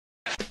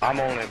I'm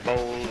only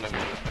bold and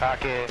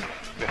cocky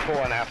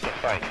before and after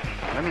fight.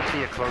 Let me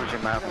see you close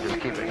your mouth and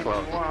just keep it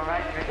closed.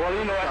 Well,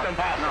 you know that's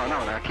impossible.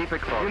 No, keep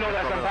it closed. You know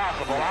that's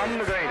impossible. I'm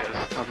the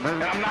greatest.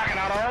 And I'm knocking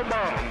out all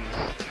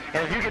bums.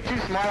 And if you get too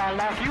smart, I'll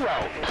knock you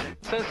out.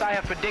 Since I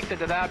have predicted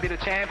that I'll be the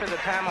champion at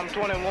the time I'm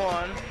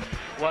 21,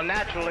 well,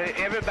 naturally,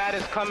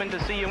 everybody's coming to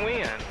see you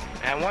win.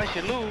 And once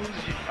you lose,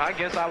 I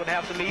guess I would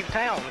have to leave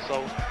town.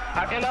 So,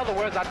 in other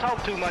words, I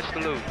talk too much to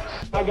lose.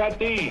 I got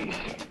these.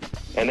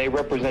 And they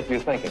represent your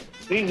thinking.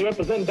 These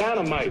represent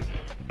dynamite.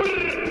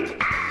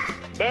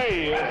 There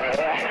he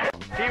is.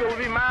 He will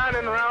be mine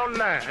in round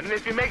 9. And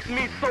if he makes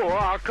me sore,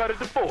 I'll cut it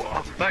to 4.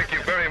 Thank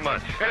you very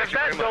much. And if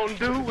that don't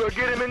do, we'll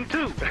get him in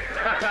 2.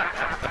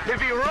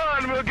 If he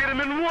run, we'll get him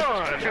in 1.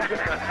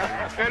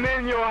 And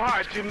in your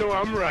heart, you know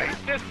I'm right.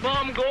 This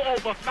bum go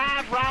over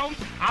 5 rounds,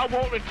 I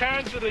won't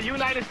return to the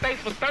United States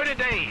for 30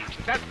 days.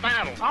 That's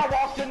final. I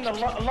walked into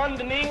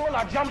London, England,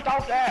 I jumped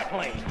off the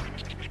airplane.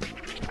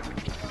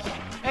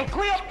 And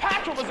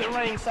Cleopatra was at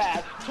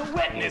ringside to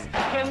witness.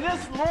 Can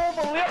this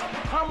lower lip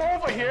come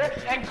over here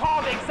and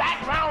call the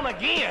exact round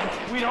again?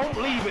 We don't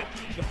believe it.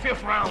 The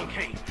 5th round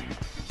came.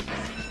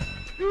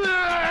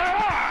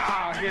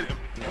 I hit him.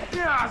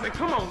 Yeah, I said,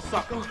 come on,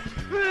 sucker.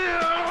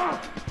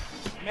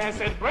 Man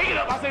said, break it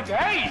up. I said,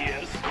 there he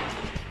is.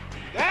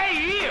 There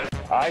he is.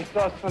 I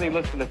saw Sonny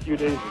Liston a few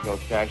days ago,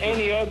 Cash. Ain't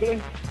he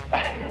ugly?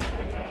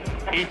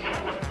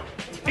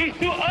 He's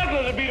too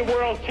ugly to be the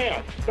world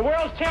champ. The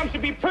world champ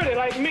should be pretty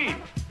like me.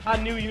 Our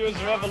New Year's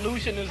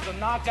revolution is to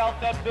knock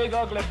out that big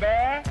ugly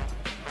bear,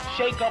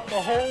 shake up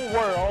the whole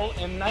world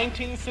in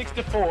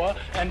 1964,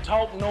 and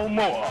talk no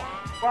more.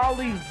 For all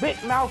these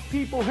big-mouth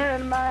people here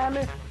in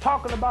Miami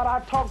talking about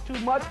I talk too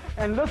much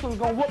and Liston's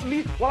gonna whoop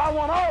me, well, I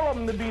want all of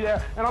them to be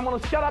there, and I'm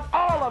gonna shut up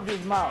all of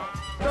his mouth.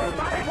 The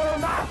fight will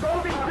not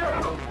go be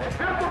different.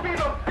 This will be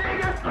the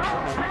biggest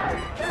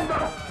match in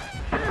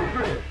the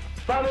history.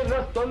 Sonny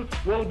Liston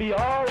will be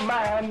all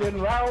mine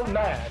in round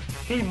 9.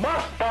 He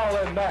must fall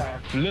in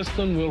 9.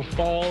 Liston will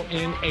fall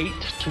in 8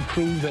 to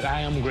prove that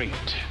I am great.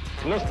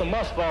 Liston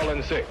must fall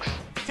in 6.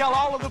 Tell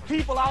all of the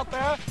people out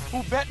there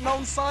who betting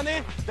on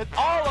Sonny that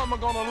all of them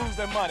are gonna lose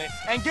their money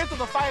and get to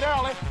the fight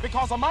early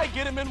because I might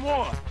get him in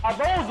 1. For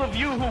those of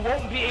you who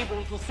won't be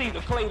able to see the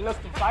Clay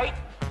Liston fight,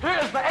 here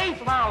is the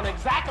 8th round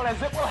exactly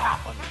as it will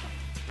happen.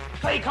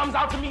 Clay comes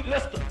out to meet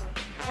Liston,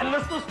 and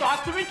Liston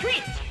starts to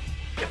retreat.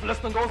 If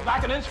Liston goes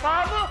back an inch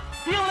farther,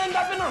 he'll end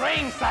up in the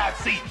ringside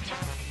seat.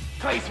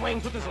 Clay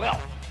swings with his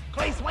left.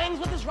 Clay swings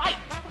with his right.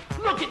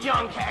 Look at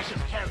young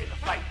Cassius carry the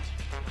fight.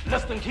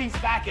 Liston keeps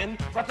backing,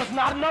 but there's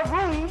not enough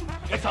room.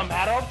 It's a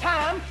matter of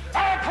time.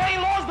 Clay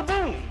lowers the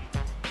boom.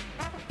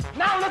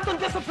 Now Liston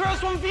disappears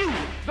from view.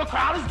 The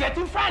crowd is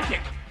getting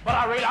frantic, but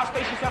our radar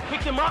stations have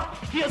picked him up.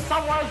 He is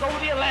somewhere over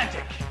the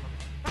Atlantic.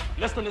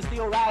 Liston is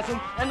still rising,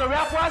 and the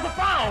ref wears a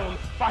frown,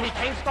 for he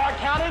can't start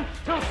counting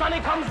till Sonny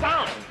comes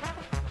down.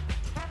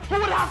 Who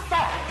would have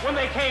thought when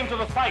they came to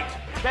the fight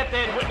that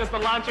they'd witness the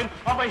launching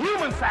of a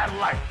human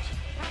satellite?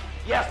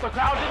 Yes, the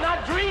crowd did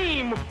not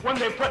dream when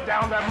they put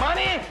down their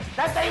money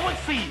that they would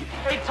see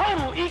a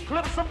total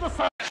eclipse of the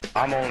sun.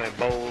 I'm only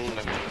bold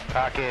and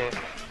cocky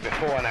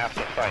before and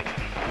after fight.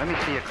 Let me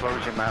see you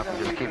close your mouth and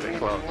just keep it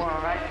closed.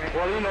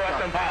 Well, you know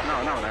that's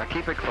impossible. No,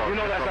 keep it closed. You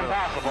know that's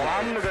impossible.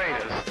 I'm the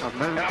greatest.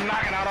 And I'm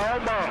knocking out all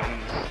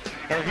bums.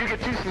 And if you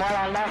get too smart,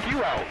 I'll knock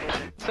you out.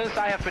 Since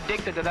I have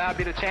predicted that I'll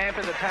be the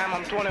champion at the time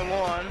I'm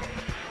 21,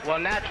 well,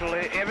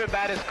 naturally,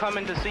 everybody's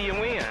coming to see you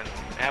win.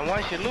 And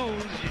once you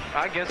lose,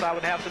 I guess I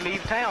would have to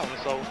leave town.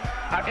 So,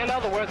 in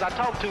other words, I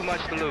talk too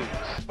much to lose.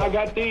 I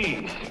got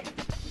these.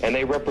 And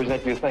they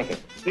represent your thinking.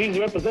 These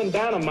represent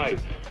dynamite.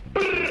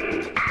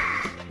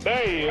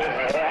 There he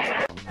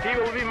is. He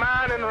will be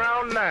mine in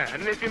round 9.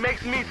 And if he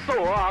makes me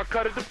sore, I'll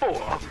cut it to 4.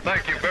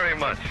 Thank you very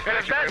much. And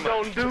if that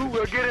don't do,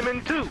 we'll get him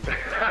in 2.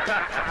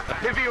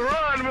 If he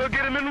run, we'll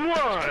get him in 1.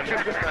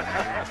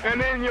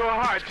 And in your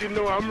heart, you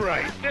know I'm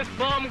right. This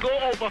bum go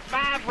over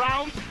 5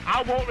 rounds,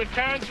 I won't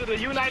return to the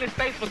United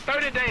States for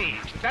 30 days.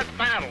 That's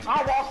final.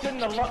 I walked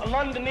into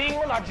London,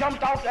 England, I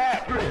jumped off the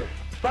airplane.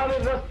 Sonny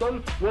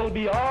Liston will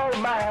be all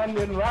mine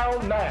in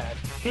round 9.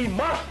 He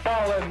must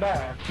fall in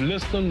 9.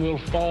 Liston will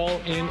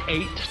fall in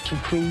 8 to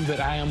prove that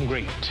I am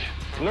great.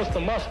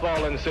 Liston must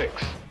fall in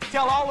 6.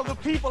 Tell all of the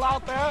people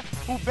out there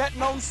who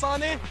betting on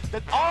Sonny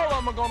that all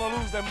of them are gonna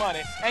lose their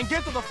money and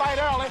get to the fight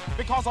early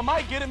because I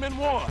might get him in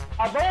 1.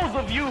 For those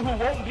of you who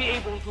won't be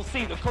able to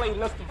see the Clay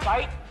Liston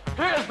fight,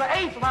 here is the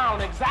 8th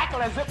round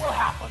exactly as it will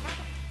happen.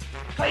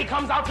 Clay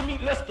comes out to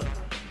meet Liston,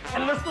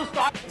 and Liston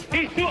starts.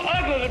 He's too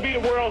ugly to be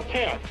the world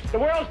champ. The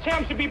world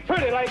champ should be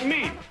pretty like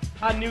me.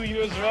 Our New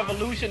Year's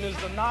revolution is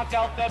to knock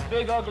out that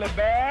big ugly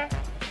bear,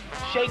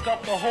 shake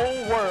up the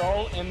whole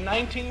world in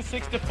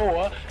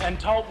 1964, and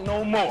talk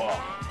no more.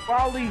 For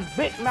all these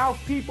big-mouth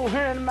people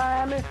here in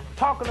Miami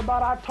talking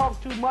about I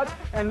talk too much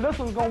and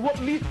Liston's gonna whoop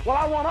me, well,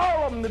 I want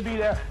all of them to be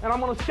there, and I'm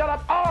gonna shut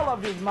up all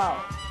of his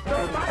mouth. The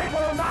fight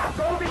will not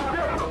go be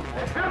different.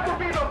 This will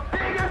be the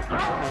biggest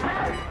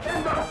match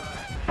in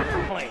the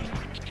history.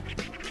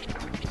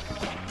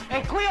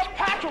 And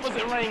Cleopatra was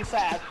at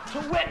ringside to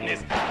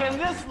witness. Can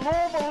this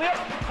Louisville lip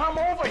come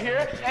over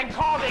here and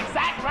call the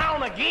exact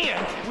round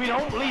again? We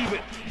don't believe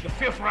it. The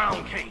 5th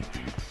round came.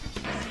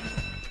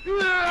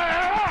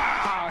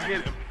 Yeah,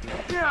 hit him.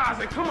 Yeah, I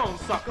said, come on,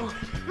 sucker.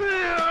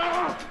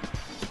 Yeah.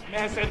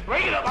 Man said,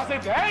 break it up. I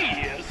said, there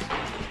he is.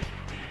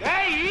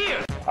 There he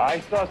is. I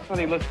saw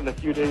Sonny Liston a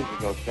few days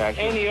ago, Cash.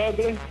 Ain't he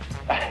ugly?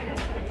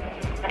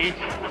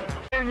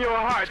 In your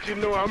heart, you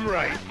know I'm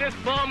right. This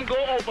bum go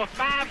over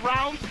 5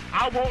 rounds,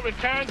 I won't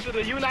return to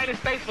the United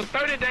States for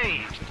 30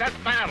 days. That's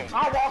final.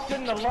 I walked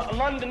into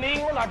London,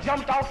 England. I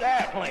jumped off the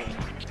airplane.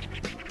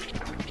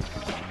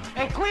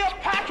 And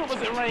Cleopatra was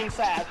at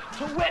ringside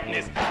to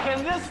witness.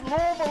 Can this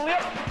Louisville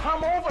lip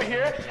come over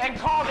here and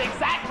call the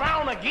exact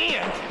round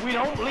again? We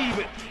don't believe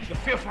it. The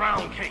 5th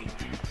round came.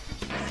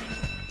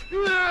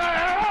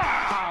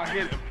 Yeah,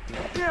 hit him.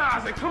 Yeah,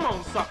 I said, come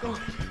on, sucker.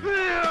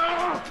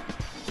 Yeah.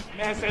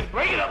 Man said,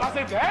 break it up. I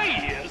said, there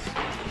he is.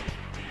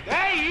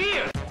 There he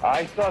is.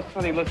 I saw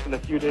Sonny Liston a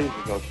few days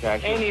ago,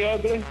 Cash. Ain't he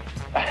ugly?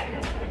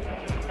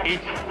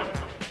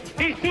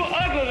 He's too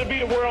ugly to be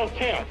the world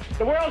champ.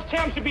 The world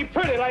champ should be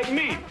pretty like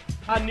me.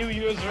 Our New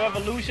Year's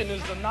revolution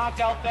is to knock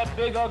out that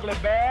big ugly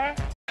bear.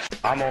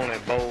 I'm only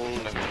bold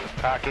and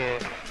cocky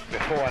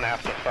before and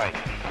after fight.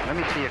 Let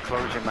me see you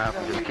close your mouth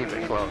and just keep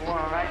it closed.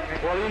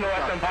 Well, you know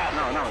that's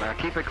impossible. No,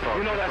 keep it closed.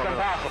 You know that's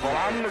impossible.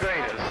 I'm the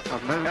greatest.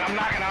 And I'm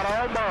knocking out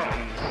all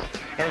bones.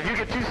 And if you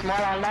get too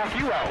smart, I'll knock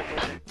you out.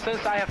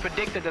 Since I have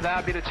predicted that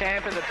I'll be the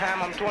champion the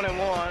time I'm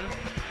 21,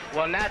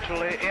 well,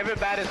 naturally,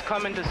 everybody's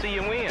coming to see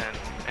you win.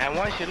 And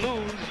once you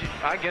lose,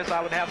 I guess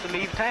I would have to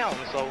leave town.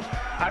 So,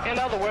 in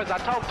other words, I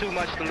talk too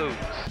much to lose.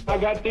 I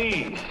got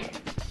these.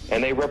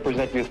 And they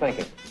represent your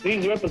thinking.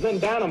 These represent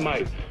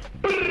dynamite.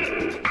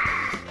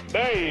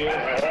 There he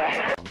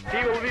is.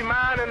 He will be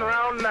mine in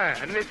round 9.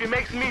 And if he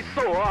makes me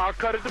sore, I'll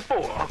cut it to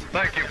 4.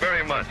 Thank you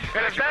very much.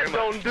 And if that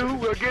don't do,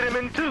 we'll get him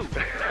in 2.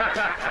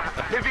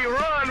 If he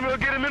run, we'll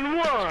get him in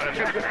 1.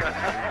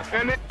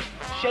 And then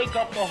shake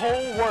up the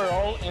whole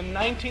world in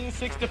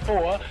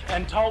 1964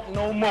 and talk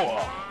no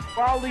more.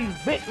 For all these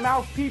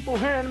big-mouth people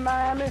here in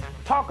Miami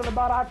talking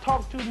about I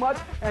talk too much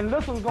and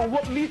Liston's gonna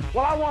whoop me,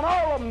 well, I want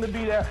all of them to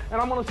be there,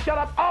 and I'm gonna shut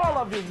up all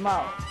of his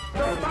mouth. The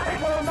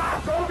fight will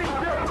not go be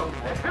different.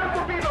 This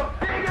will be the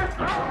biggest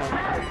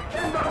contest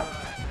in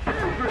the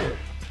history.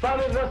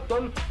 Sonny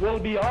Liston will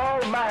be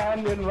all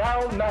mine in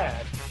round 9.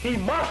 He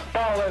must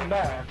fall in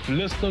 9.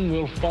 Liston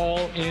will fall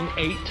in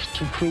 8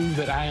 to prove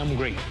that I am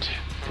great.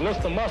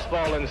 Liston must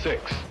fall in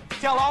 6.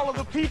 Tell all of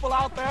the people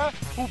out there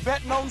who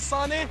betting on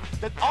Sonny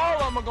that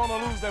all of them are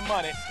gonna lose their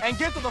money and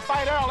get to the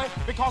fight early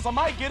because I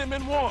might get him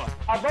in 1.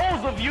 For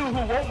those of you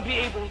who won't be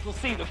able to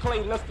see the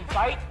Clay Liston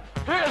fight,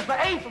 here's the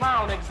 8th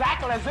round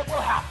exactly as it will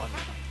happen.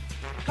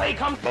 Clay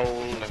comes bold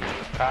and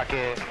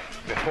cocky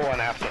before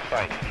and after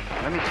fight.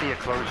 Let me see you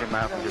close your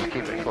mouth and just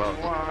keep it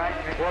closed.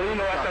 Well, you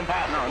know that's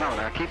impossible.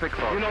 No, keep it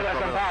closed. You know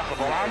that's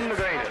impossible. I'm the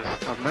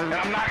greatest. And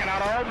I'm knocking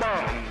out all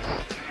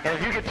bones. And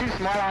if you get too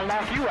smart, I'll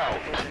knock you out.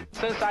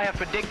 Since I have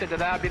predicted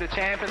that I'll be the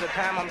champion the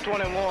time I'm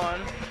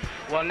 21,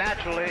 well,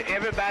 naturally,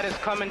 everybody's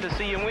coming to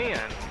see you win.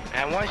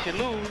 And once you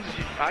lose,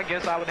 I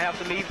guess I would have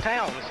to leave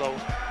town. So,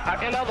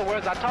 in other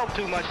words, I talk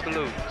too much to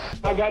lose.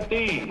 I got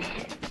these.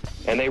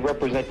 And they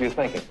represent your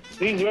thinking.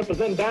 These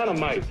represent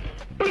dynamite.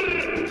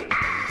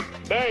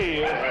 There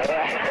he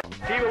is.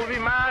 He will be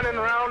mine in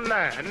round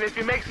 9. And if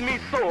he makes me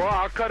sore,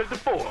 I'll cut it to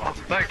 4.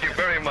 Thank you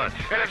very much.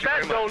 And if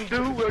that don't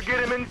do, we'll get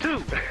him in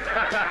 2.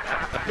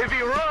 If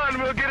he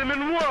run, we'll get him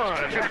in 1.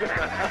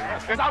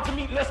 It's out to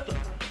meet Liston.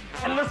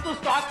 And Liston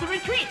starts to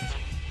retreat.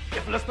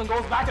 If Liston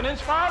goes back an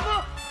inch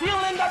farther,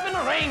 he'll end up in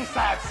the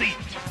ringside seat.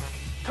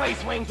 Clay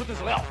swings with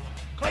his left.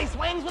 Clay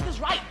swings with his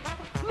right.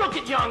 Look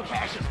at young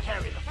Cassius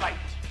carry the fight.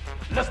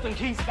 Liston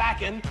keeps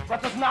backing,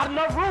 but there's not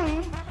enough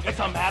room. It's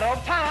a matter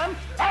of time.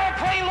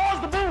 Clay lowers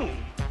the boom.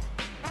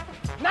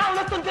 Now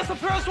Liston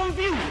disappears from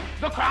view.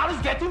 The crowd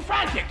is getting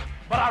frantic,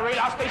 but our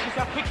radar stations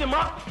have picked him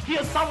up. He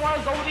is somewhere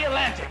over the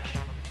Atlantic.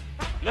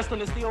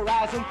 Liston is still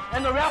rising,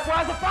 and the ref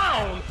wears a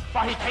frown, for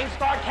he can't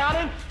start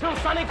counting till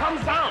Sonny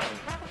comes down.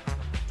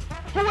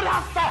 Who would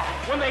have thought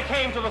when they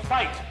came to the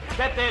fight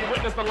that they'd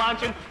witnessed the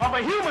launching of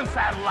a human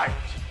satellite?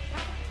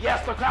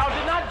 Yes, the crowd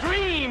did not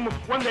dream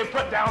when they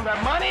put down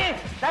their money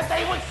that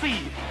they would see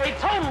a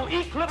total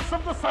eclipse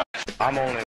of the sun. I'm only